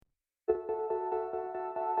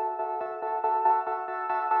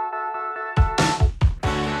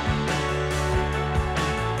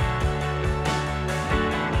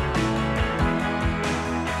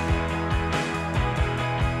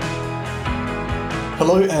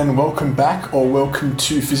Hello and welcome back, or welcome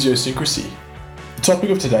to Physiosynchrocy. The topic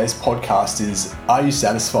of today's podcast is, are you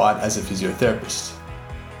satisfied as a physiotherapist?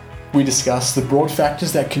 We discuss the broad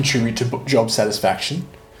factors that contribute to job satisfaction,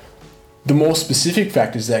 the more specific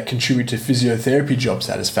factors that contribute to physiotherapy job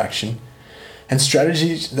satisfaction, and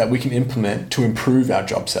strategies that we can implement to improve our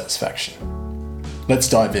job satisfaction. Let's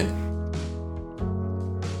dive in.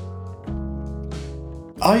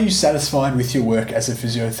 Are you satisfied with your work as a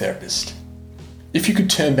physiotherapist? If you could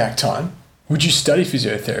turn back time, would you study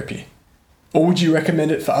physiotherapy? Or would you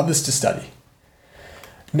recommend it for others to study?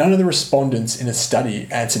 None of the respondents in a study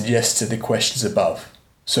answered yes to the questions above.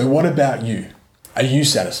 So what about you? Are you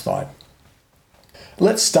satisfied?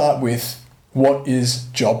 Let's start with, what is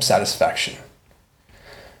job satisfaction?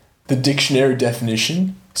 The dictionary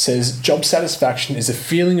definition says job satisfaction is a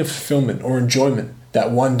feeling of fulfillment or enjoyment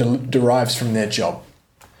that one derives from their job.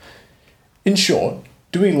 In short,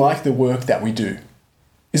 do we like the work that we do?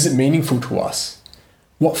 Is it meaningful to us?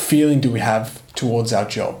 What feeling do we have towards our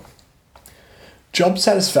job? Job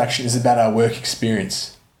satisfaction is about our work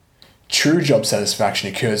experience. True job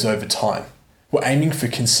satisfaction occurs over time. We're aiming for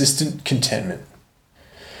consistent contentment.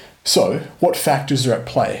 So, what factors are at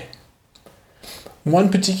play?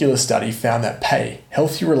 One particular study found that pay,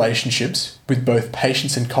 healthy relationships with both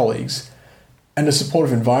patients and colleagues, and a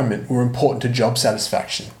supportive environment were important to job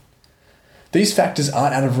satisfaction. These factors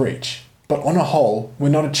aren't out of reach, but on a whole, we're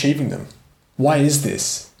not achieving them. Why is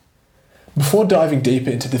this? Before diving deeper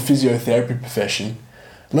into the physiotherapy profession,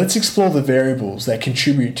 let's explore the variables that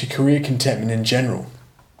contribute to career contentment in general.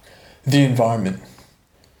 The environment.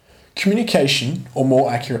 Communication,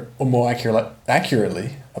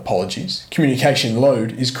 communication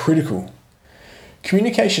load is critical.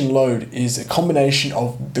 Communication load is a combination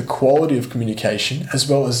of the quality of communication as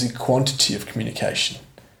well as the quantity of communication.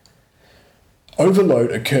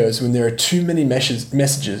 Overload occurs when there are too many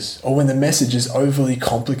messages or when the message is overly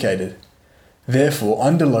complicated. Therefore,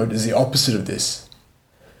 underload is the opposite of this.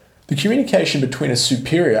 The communication between a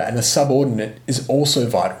superior and a subordinate is also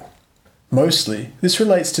vital. Mostly, this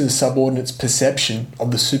relates to the subordinate's perception of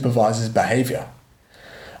the supervisor's behavior.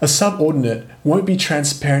 A subordinate won't be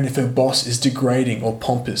transparent if her boss is degrading or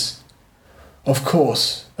pompous. Of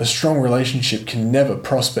course, a strong relationship can never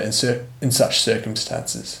prosper in such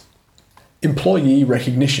circumstances. Employee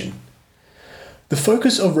recognition. The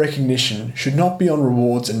focus of recognition should not be on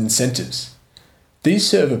rewards and incentives. These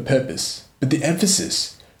serve a purpose, but the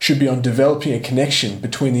emphasis should be on developing a connection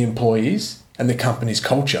between the employees and the company's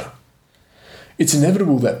culture. It's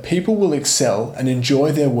inevitable that people will excel and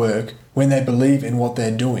enjoy their work when they believe in what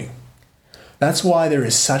they're doing. That's why there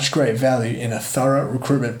is such great value in a thorough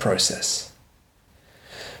recruitment process.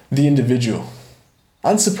 The individual.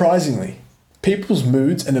 Unsurprisingly, people's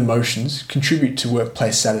moods and emotions contribute to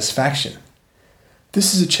workplace satisfaction.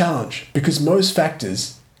 This is a challenge because most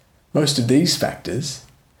of these factors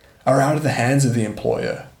are out of the hands of the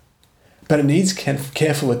employer, but it needs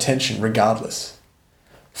careful attention regardless.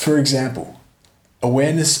 For example,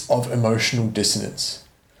 awareness of emotional dissonance.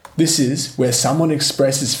 This is where someone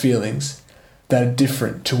expresses feelings that are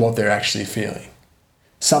different to what they're actually feeling,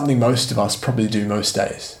 something most of us probably do most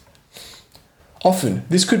days. Often,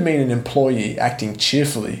 this could mean an employee acting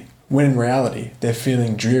cheerfully when in reality they're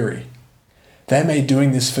feeling dreary. They may be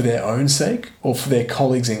doing this for their own sake or for their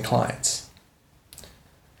colleagues and clients.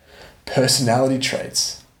 Personality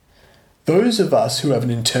traits. Those of us who have an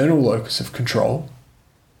internal locus of control,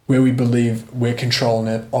 where we believe we're controlling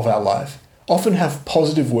of our life, often have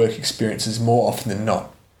positive work experiences more often than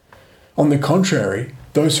not. On the contrary,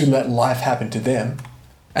 those who let life happen to them,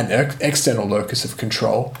 an external locus of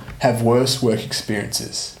control, have worse work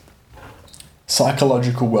experiences.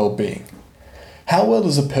 Psychological well-being. How well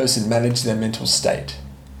does a person manage their mental state?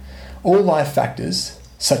 All life factors,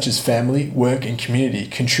 such as family, work, and community,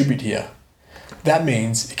 contribute here. That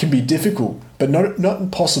means it can be difficult, but not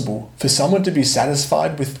impossible, for someone to be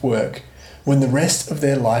satisfied with work when the rest of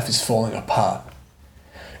their life is falling apart.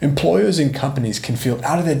 Employers and companies can feel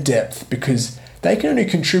out of their depth because they can only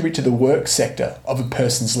contribute to the work sector of a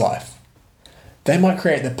person's life. They might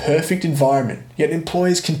create the perfect environment, yet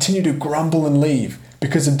employees continue to grumble and leave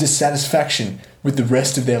because of dissatisfaction with the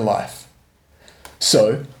rest of their life.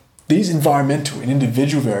 So, these environmental and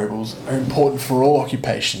individual variables are important for all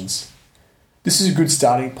occupations. This is a good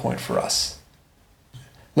starting point for us.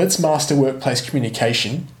 Let's master workplace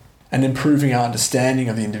communication and improving our understanding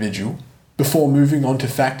of the individual before moving on to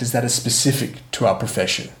factors that are specific to our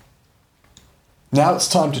profession. Now it's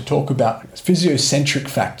time to talk about physiocentric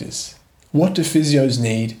factors. What do physios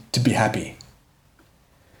need to be happy?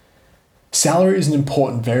 Salary is an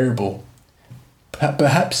important variable.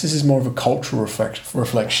 Perhaps this is more of a cultural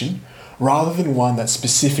reflection rather than one that's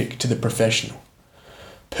specific to the professional.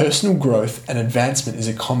 Personal growth and advancement is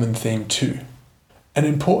a common theme too. An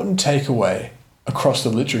important takeaway across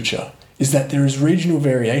the literature is that there is regional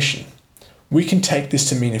variation. We can take this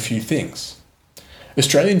to mean a few things.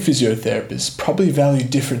 Australian physiotherapists probably value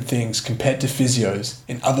different things compared to physios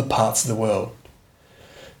in other parts of the world.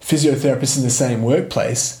 Physiotherapists in the same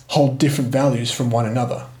workplace hold different values from one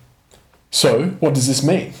another. So, what does this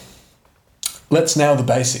mean? Let's nail the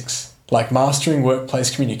basics, like mastering workplace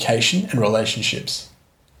communication and relationships.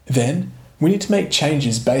 Then, we need to make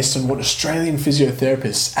changes based on what Australian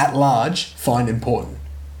physiotherapists at large find important.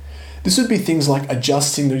 This would be things like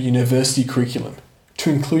adjusting the university curriculum to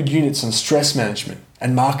include units on stress management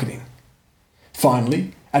and marketing.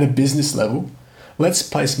 Finally, at a business level, let's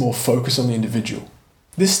place more focus on the individual.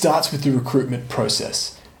 This starts with the recruitment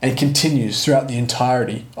process and continues throughout the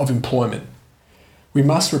entirety of employment. We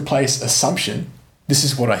must replace assumption, this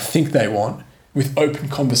is what I think they want, with open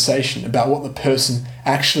conversation about what the person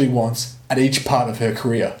actually wants at each part of her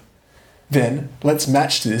career. Then, let's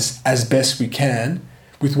match this as best we can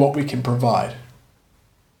with what we can provide.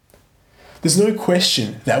 There's no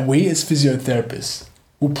question that we as physiotherapists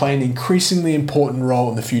will play an increasingly important role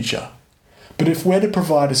in the future. But if we're to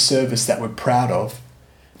provide a service that we're proud of,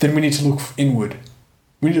 then we need to look inward.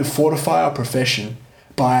 We need to fortify our profession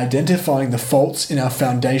by identifying the faults in our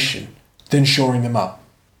foundation, then shoring them up.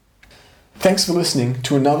 Thanks for listening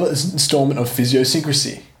to another installment of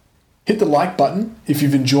Physiosyncrasy. Hit the like button if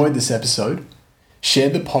you've enjoyed this episode, share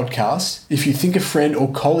the podcast if you think a friend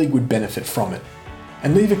or colleague would benefit from it,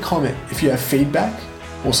 and leave a comment if you have feedback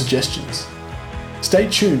or suggestions. Stay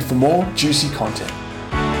tuned for more juicy content.